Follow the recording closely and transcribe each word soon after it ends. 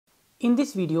In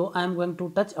this video, I am going to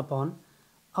touch upon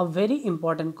a very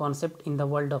important concept in the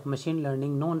world of machine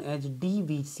learning known as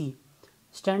DVC,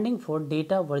 standing for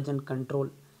Data Version Control.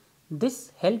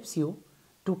 This helps you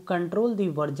to control the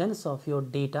versions of your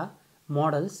data,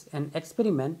 models and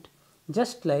experiment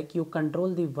just like you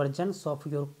control the versions of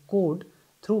your code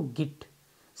through Git.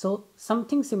 So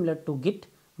something similar to Git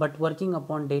but working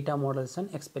upon data models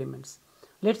and experiments.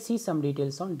 Let's see some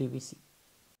details on DVC.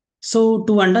 So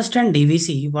to understand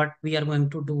DVC, what we are going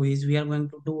to do is we are going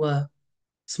to do a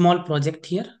small project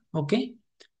here. Okay.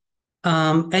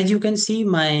 As you can see,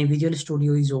 my Visual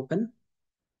Studio is open,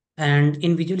 and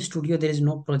in Visual Studio, there is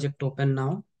no project open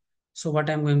now. So what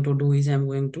I'm going to do is I'm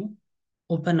going to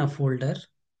open a folder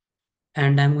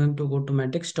and I'm going to go to my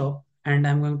desktop and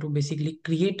I'm going to basically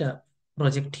create a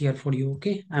project here for you.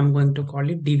 Okay. I'm going to call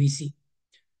it DVC.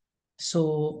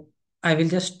 So I will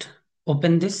just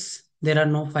open this. There are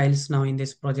no files now in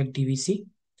this project DVC.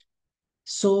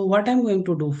 So what I'm going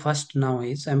to do first now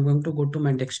is I'm going to go to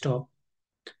my desktop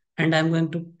and I'm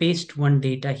going to paste one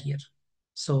data here.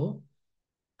 So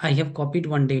I have copied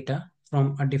one data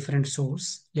from a different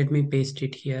source. Let me paste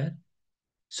it here.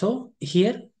 So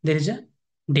here there is a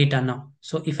data now.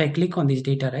 So if I click on this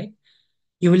data, right,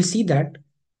 you will see that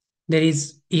there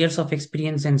is years of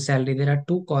experience and salary. There are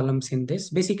two columns in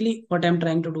this. Basically, what I'm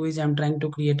trying to do is I'm trying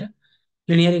to create a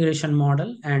linear regression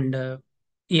model, and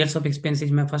years of experience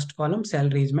is my first column,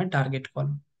 salary is my target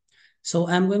column. So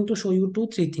I'm going to show you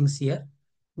three things here.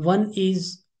 One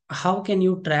is how can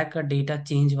you track a data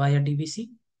change via DVC,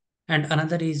 and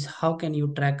another is how can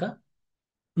you track a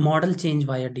model change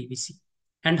via DVC,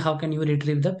 and how can you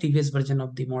retrieve the previous version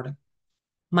of the model.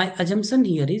 My assumption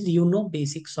here is you know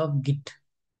basics of Git.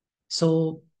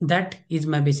 So that is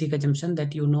my basic assumption,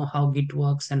 that you know how Git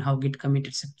works and how Git commit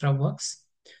etc. works.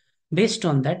 Based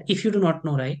on that, if you do not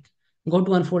know, right, go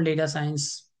to Unfold Data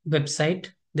Science website.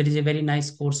 There is a very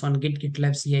nice course on Git,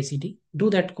 GitLab, CI/CD. Do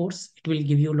that course. It will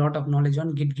give you a lot of knowledge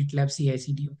on Git, GitLab,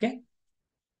 CI/CD. Okay.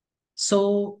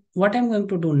 So what I'm going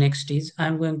to do next is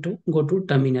I'm going to go to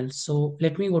terminal. So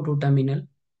let me go to terminal.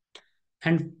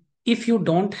 And if you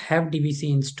don't have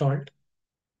DVC installed,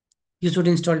 you should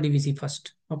install DVC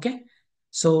first. Okay.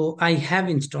 So I have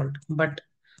installed, but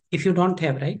if you don't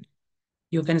have, right,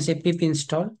 you can say pip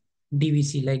install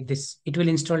DVC like this. It will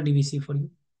install DVC for you.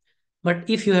 But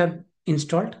if you have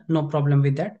installed, no problem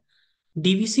with that.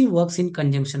 DVC works in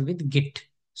conjunction with Git.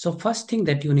 So first thing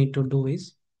that you need to do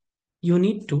is you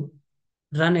need to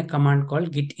run a command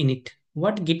called git init.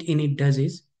 What git init does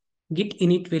is git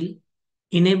init will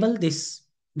enable this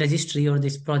registry or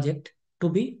this project to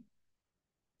be,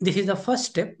 this is the first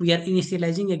step. We are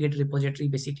initializing a Git repository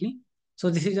basically. So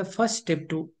this is the first step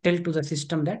to tell to the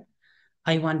system that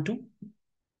I want to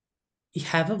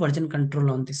have a version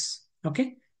control on this.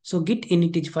 Okay. So git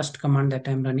init is first command that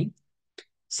I'm running.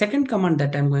 Second command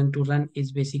that I'm going to run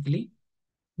is basically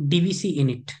dvc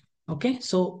init. Okay.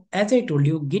 So as I told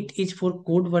you, git is for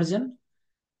code version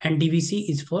and dvc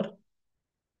is for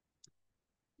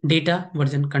data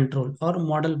version control or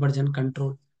model version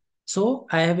control. So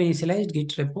I have initialized git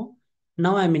repo.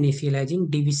 Now I'm initializing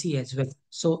dvc as well.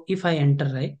 So if I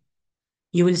enter, right,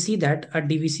 you will see that a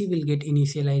dvc will get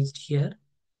initialized here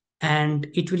and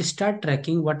it will start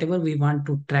tracking whatever we want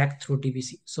to track through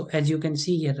dvc. So as you can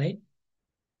see here, right,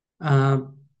 uh,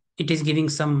 it is giving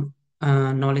some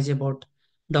knowledge about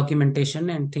documentation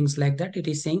and things like that. It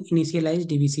is saying initialize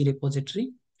dvc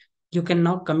repository. You can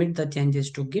now commit the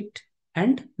changes to git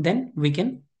and then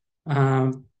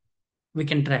uh, we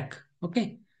can track.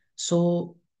 Okay.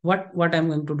 So what I'm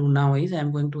going to do now is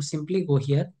I'm going to simply go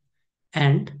here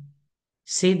and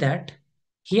say that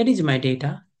here is my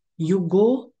data. You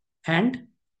go and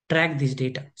track this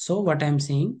data. So what I'm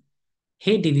saying,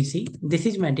 hey DVC, this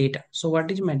is my data. So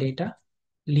what is my data?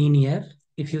 Linear,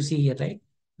 if you see here, right,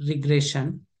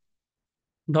 regression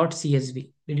dot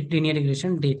CSV, linear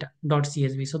regression data dot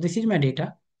CSV. So this is my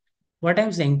data. What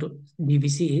I'm saying to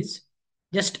DVC is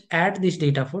just add this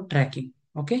data for tracking.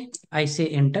 Okay. I say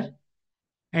enter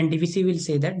and DVC will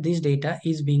say that this data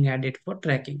is being added for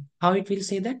tracking. How it will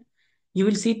say that? You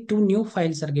will see two new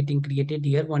files are getting created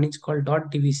here. One is called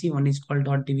 .dvc, one is called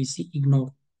 .dvc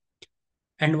ignore,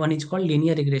 and one is called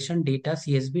linear regression data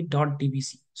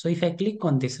csv.dvc. So if I click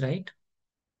on this, right,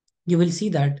 you will see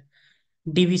that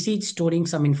DVC is storing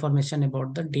some information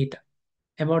about the data,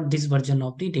 about this version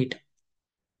of the data.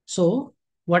 So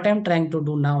what I'm trying to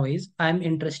do now is I'm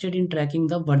interested in tracking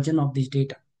the version of this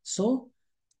data. So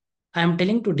I'm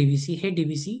telling to DVC, hey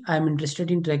DVC, I'm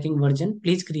interested in tracking version.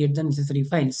 Please create the necessary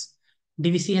files.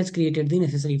 DVC has created the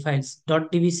necessary files,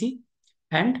 .dvc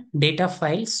and data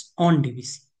files on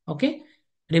DVC. Okay.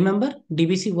 Remember,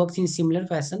 DVC works in similar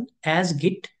fashion as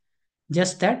Git,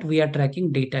 just that we are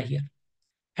tracking data here.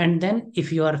 And then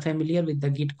if you are familiar with the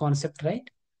Git concept, right,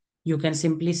 you can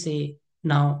simply say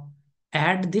now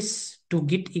add this to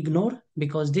Git ignore,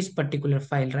 because this particular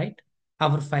file, right,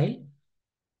 our file,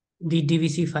 the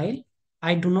DVC file,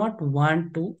 I do not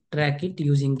want to track it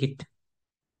using Git.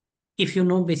 If you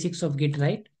know basics of Git,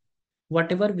 right,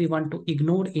 whatever we want to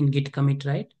ignore in Git commit,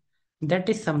 right, that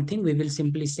is something we will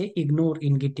simply say ignore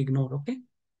in Git ignore. Okay.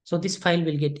 So this file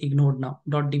will get ignored now,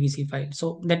 .dvc file.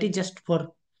 So that is just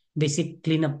for basic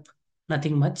cleanup,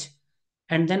 nothing much.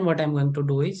 And then what I'm going to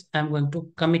do is I'm going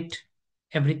to commit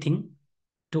everything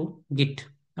to Git.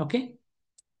 Okay.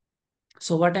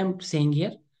 So what I'm saying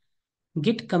here,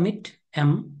 git commit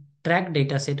m track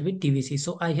dataset with DVC.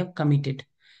 So I have committed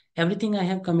everything. I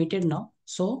have committed now.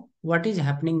 So what is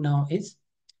happening now is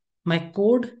my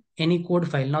code, any code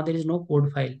file. Now there is no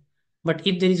code file, but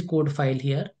if there is code file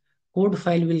here, code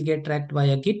file will get tracked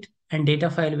via Git and data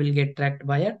file will get tracked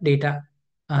via data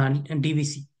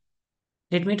DVC.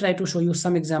 Let me try to show you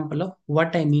some example of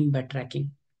what I mean by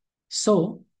tracking.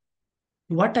 So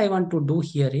what I want to do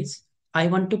here is I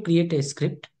want to create a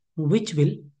script which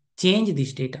will change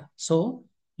this data. So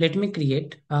let me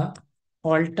create a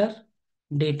alter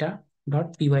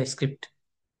data.py script.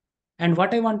 And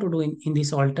what I want to do in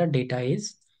this alter data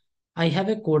is I have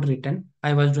a code written.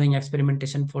 I was doing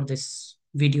experimentation for this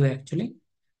video actually.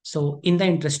 So in the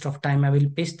interest of time, I will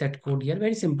paste that code here.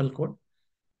 Very simple code.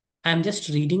 I'm just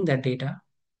reading that data.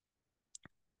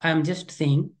 I'm just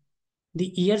saying the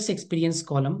years experience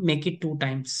column, make it 2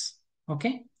 times.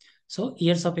 Okay. So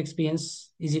years of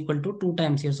experience is equal to 2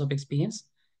 times years of experience,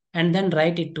 and then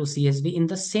write it to CSV in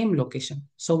the same location.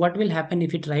 So what will happen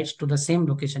if it writes to the same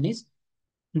location is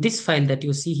this file that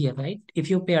you see here, right? If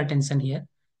you pay attention here,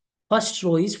 first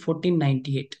row is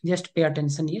 1498. Just pay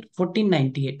attention here,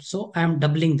 1498. So I am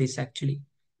doubling this actually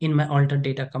in my alter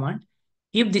data command.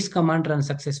 If this command runs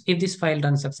if this file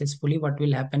runs successfully, what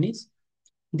will happen is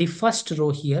the first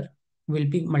row here will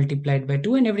be multiplied by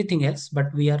 2 and everything else,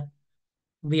 but we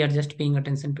are just paying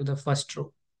attention to the first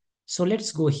row. So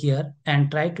let's go here and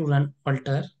try to run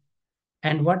alter.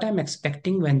 And what I'm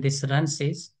expecting when this runs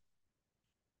is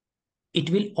it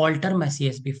will alter my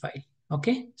CSV file.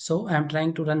 Okay, so I'm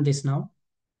trying to run this now.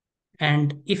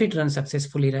 And if it runs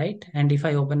successfully, right, and if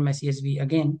I open my CSV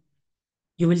again,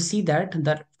 you will see that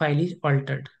the file is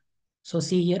altered. So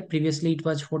see here, previously it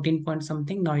was 14 point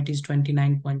something, now it is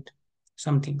 29 point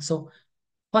something. So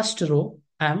first row,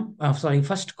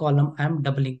 first column, I'm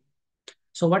doubling.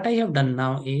 So what I have done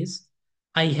now is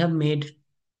I have made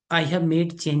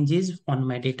changes on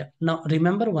my data. Now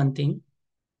remember one thing,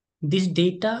 this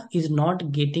data is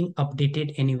not getting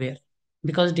updated anywhere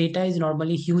because data is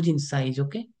normally huge in size.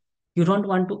 Okay, you don't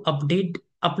want to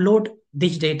upload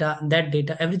this data, that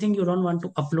data, everything you don't want to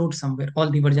upload somewhere, all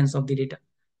the versions of the data.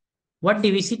 What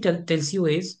DVC tells you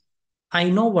is I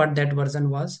know what that version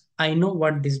was, I know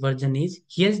what this version is,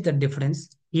 here's the difference,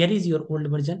 here is your old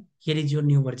version, here is your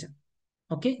new version.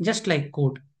 Okay, just like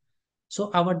code. So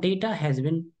our data has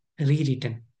been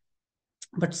rewritten,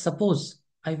 but suppose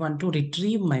I want to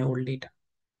retrieve my old data.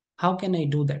 How can I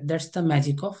do that? That's the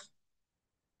magic of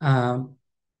uh,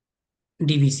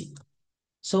 DVC.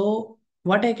 So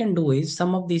what I can do is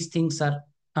some of these things are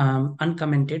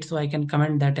uncommented, so I can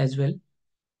comment that as well.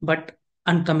 But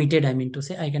uncommitted, I mean to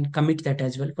say, I can commit that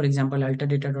as well. For example, alter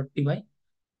data.py,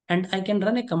 and I can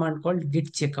run a command called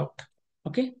git checkout.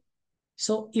 Okay.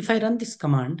 So if I run this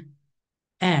command,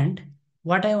 and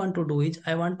what I want to do is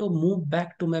I want to move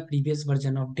back to my previous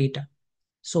version of data.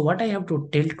 So what I have to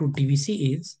tell to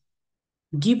DVC is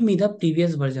give me the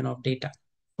previous version of data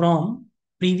from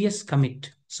previous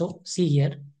commit. So see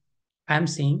here, I'm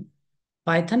saying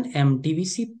Python m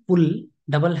dvc pull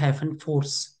double hyphen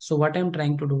force. So what I'm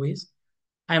trying to do is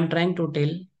I'm trying to tell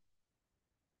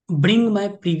bring my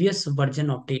previous version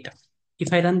of data.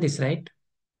 If I run this, right,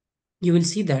 you will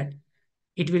see that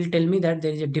it will tell me that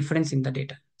there is a difference in the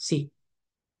data. See,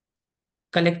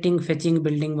 collecting, fetching,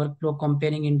 building workflow,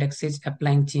 comparing indexes,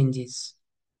 applying changes.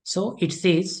 So it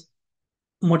says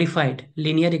modified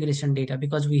linear regression data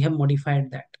because we have modified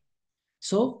that.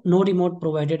 So no remote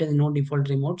provided and no default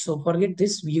remote. So forget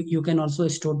this. You can also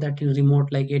store that in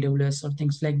remote like AWS or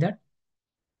things like that.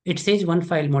 It says one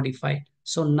file modified.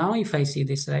 So now if I see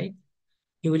this, right,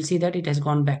 you will see that it has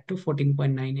gone back to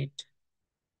 14.98.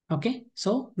 Okay.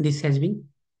 So this has been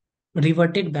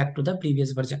reverted back to the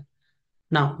previous version.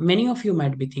 Now, many of you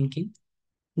might be thinking,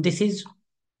 this is,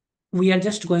 we are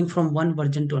just going from one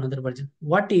version to another version.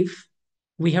 What if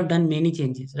we have done many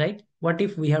changes, right? What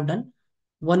if we have done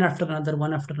one after another,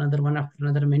 one after another, one after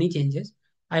another, many changes?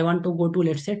 I want to go to,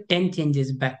 let's say, 10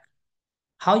 changes back.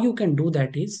 How you can do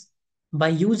that is by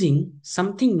using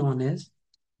something known as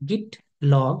git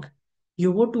log.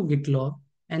 You go to git log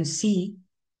and see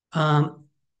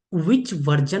which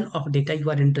version of data you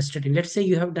are interested in. Let's say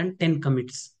you have done 10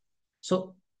 commits.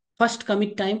 So first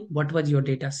commit time, what was your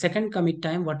data? Second commit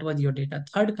time, what was your data?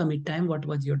 Third commit time, what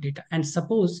was your data? And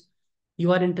suppose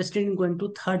you are interested in going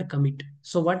to third commit.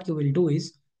 So what you will do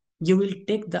is you will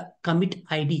take the commit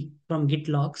ID from git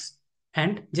logs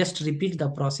and just repeat the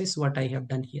process what I have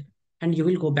done here, and you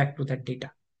will go back to that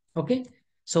data. Okay.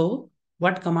 So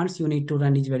what commands you need to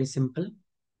run is very simple.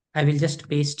 I will just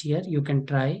paste here. You can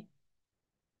try.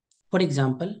 For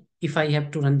example, if I have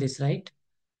to run this, right?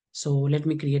 So let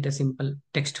me create a simple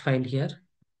text file here.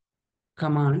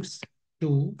 Commands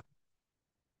to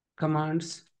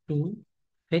commands to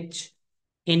fetch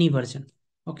any version.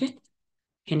 Okay.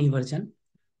 Any version.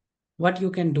 What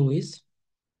you can do is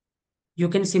you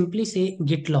can simply say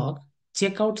git log,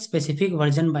 check out specific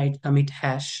version by commit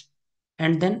hash.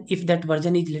 And then if that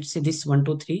version is, let's say this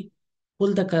 123,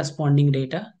 pull the corresponding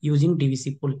data using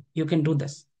DVC pull. You can do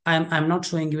this. I'm not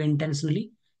showing you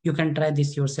intentionally. You can try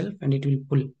this yourself and it will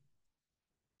pull.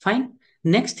 Fine.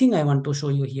 Next thing I want to show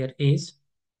you here is,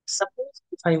 suppose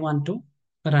if I want to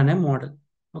run a model.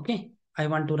 Okay. I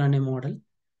want to run a model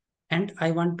and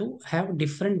I want to have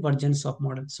different versions of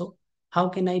model. So how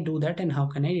can I do that and how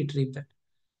can I retrieve that?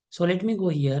 So let me go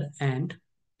here and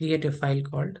create a file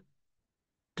called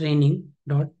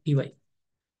training.py.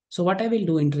 So what I will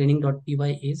do in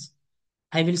training.py is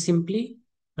I will simply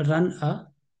run a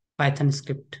Python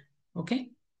script. Okay.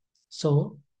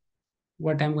 So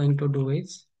what I'm going to do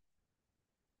is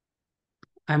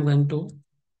I'm going to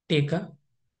take a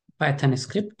Python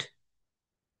script,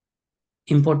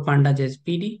 import pandas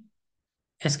pd,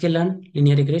 sklearn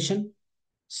linear regression,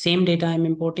 same data I'm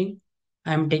importing.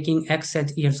 I'm taking X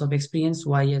as years of experience,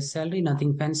 Y as salary,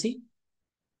 nothing fancy,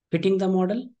 fitting the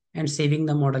model and saving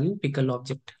the model in pickle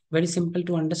object. Very simple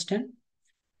to understand.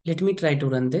 Let me try to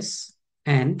run this.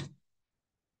 And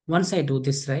once I do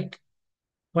this, right,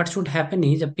 what should happen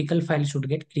is a pickle file should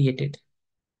get created.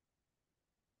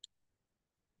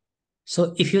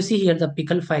 So if you see here, the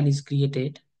pickle file is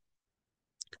created.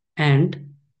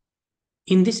 And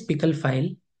in this pickle file,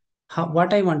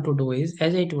 what I want to do is,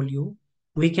 as I told you,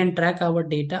 we can track our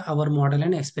data, our model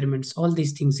and experiments, all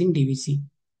these things in DVC.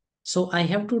 So I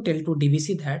have to tell to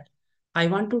DVC that I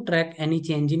want to track any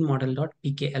change in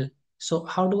model.pkl. So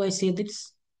how do I say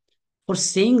this? For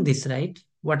saying this, right,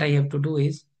 what I have to do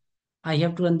is I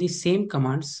have to run the same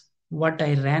commands what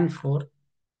I ran for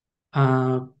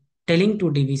uh, telling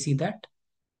to DVC that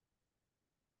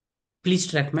please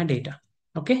track my data.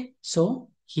 Okay, so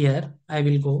here I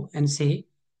will go and say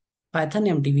Python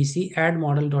mdvc add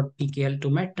model.pkl to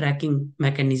my tracking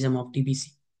mechanism of DVC.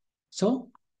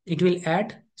 So it will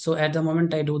add. So at the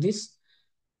moment I do this,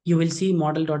 you will see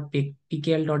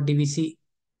model.pkl.dvc.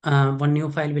 One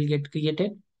new file will get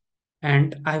created.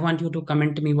 And I want you to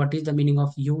comment me what is the meaning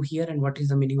of U here and what is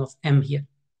the meaning of M here.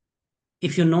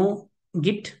 If you know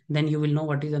Git, then you will know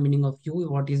what is the meaning of U,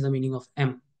 what is the meaning of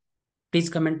M. Please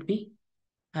comment me.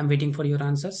 I'm waiting for your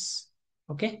answers.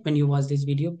 Okay, when you watch this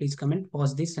video, please comment,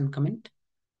 pause this and comment.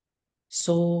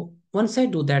 So once I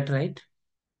do that, right,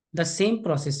 the same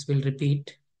process will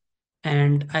repeat.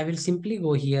 And I will simply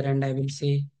go here and I will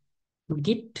say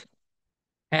git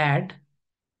add.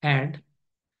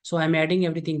 So I'm adding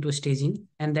everything to staging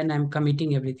and then I'm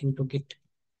committing everything to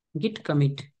git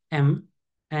commit M,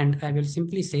 and I will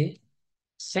simply say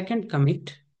second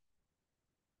commit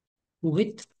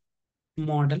with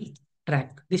model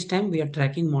track. This time we are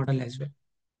tracking model as well.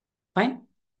 Fine.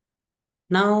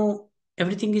 Now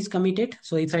everything is committed.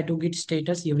 So if I do git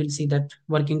status, you will see that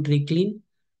working tree clean.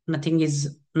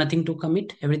 Nothing to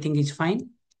commit. Everything is fine.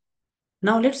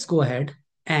 Now let's go ahead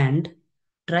and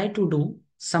try to do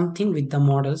something with the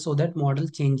model so that model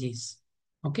changes.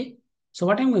 Okay. So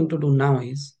what I'm going to do now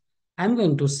is I'm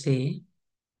going to say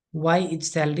Y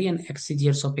is salary and X is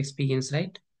years of experience,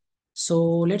 right? So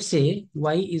let's say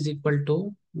Y is equal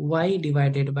to Y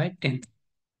divided by 10.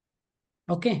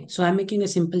 Okay, so I'm making a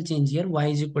simple change here. Y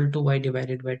is equal to Y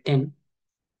divided by 10.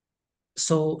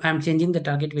 So I'm changing the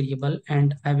target variable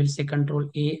and I will say control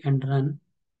A and run.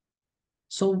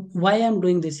 So why I'm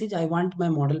doing this is I want my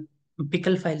model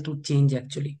pickle file to change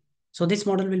actually. So this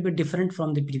model will be different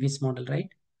from the previous model, right?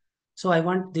 So I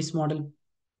want this model,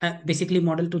 basically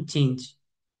model to change.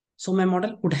 So my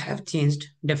model would have changed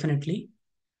definitely.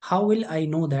 How will I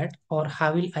know that, or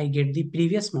how will I get the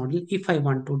previous model if I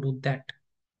want to do that?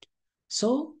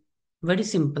 So very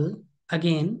simple.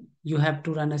 Again, you have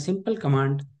to run a simple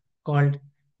command called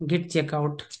git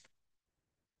checkout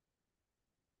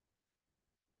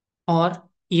Or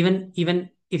even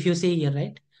if you say here,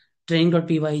 right,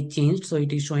 training.py is changed, so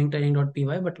it is showing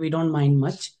training.py, but we don't mind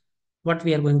much. What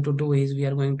we are going to do is we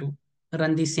are going to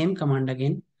run the same command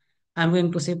again. I'm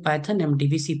going to say python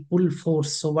mdvc pull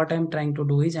force. So what I'm trying to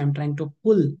do is I'm trying to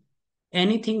pull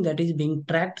anything that is being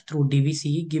tracked through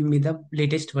DVC, give me the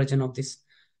latest version of this.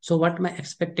 So what my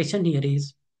expectation here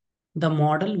is, the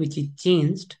model which is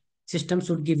changed, system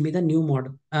should give me the new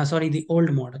model, sorry, the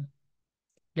old model.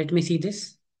 Let me see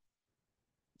this.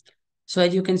 So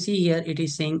as you can see here, it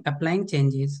is saying applying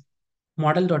changes,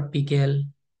 model.pkl.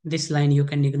 This line you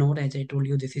can ignore, as I told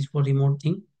you, this is for remote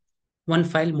thing. One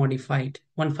file modified.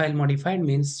 One file modified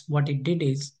means what it did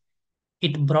is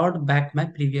it brought back my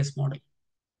previous model.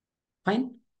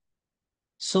 Fine.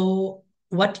 So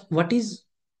what is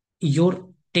your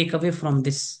takeaway from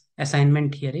this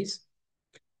assignment here is,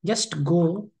 just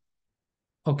go.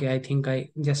 Okay, I think I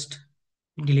just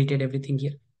deleted everything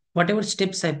here. Whatever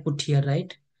steps I put here,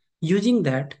 right? Using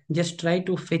that, just try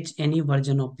to fetch any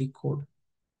version of the code.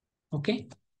 Okay,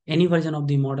 any version of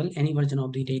the model, any version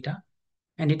of the data,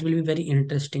 and it will be very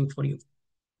interesting for you.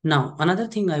 Now, another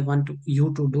thing I want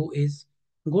you to do is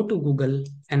go to Google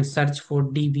and search for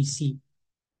DVC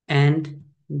and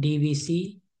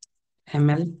DVC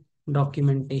ML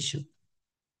documentation.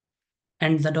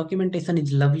 And the documentation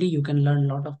is lovely. You can learn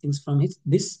a lot of things from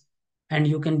this, and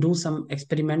you can do some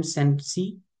experiments and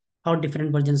see how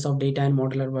different versions of data and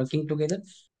model are working together.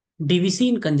 DVC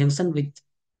in conjunction with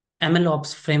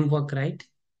MLOps framework, right,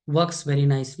 works very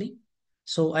nicely.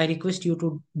 So I request you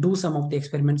to do some of the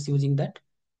experiments using that.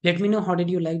 Let me know how did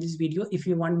you like this video. If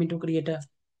you want me to create a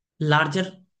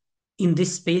larger in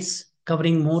this space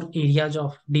covering more areas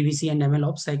of DVC and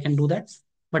MLOps, I can do that.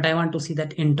 But I want to see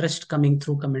that interest coming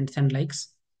through comments and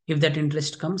likes. If that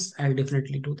interest comes, I'll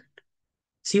definitely do that.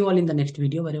 See you all in the next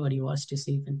video. Wherever you are, stay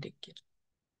safe and take care.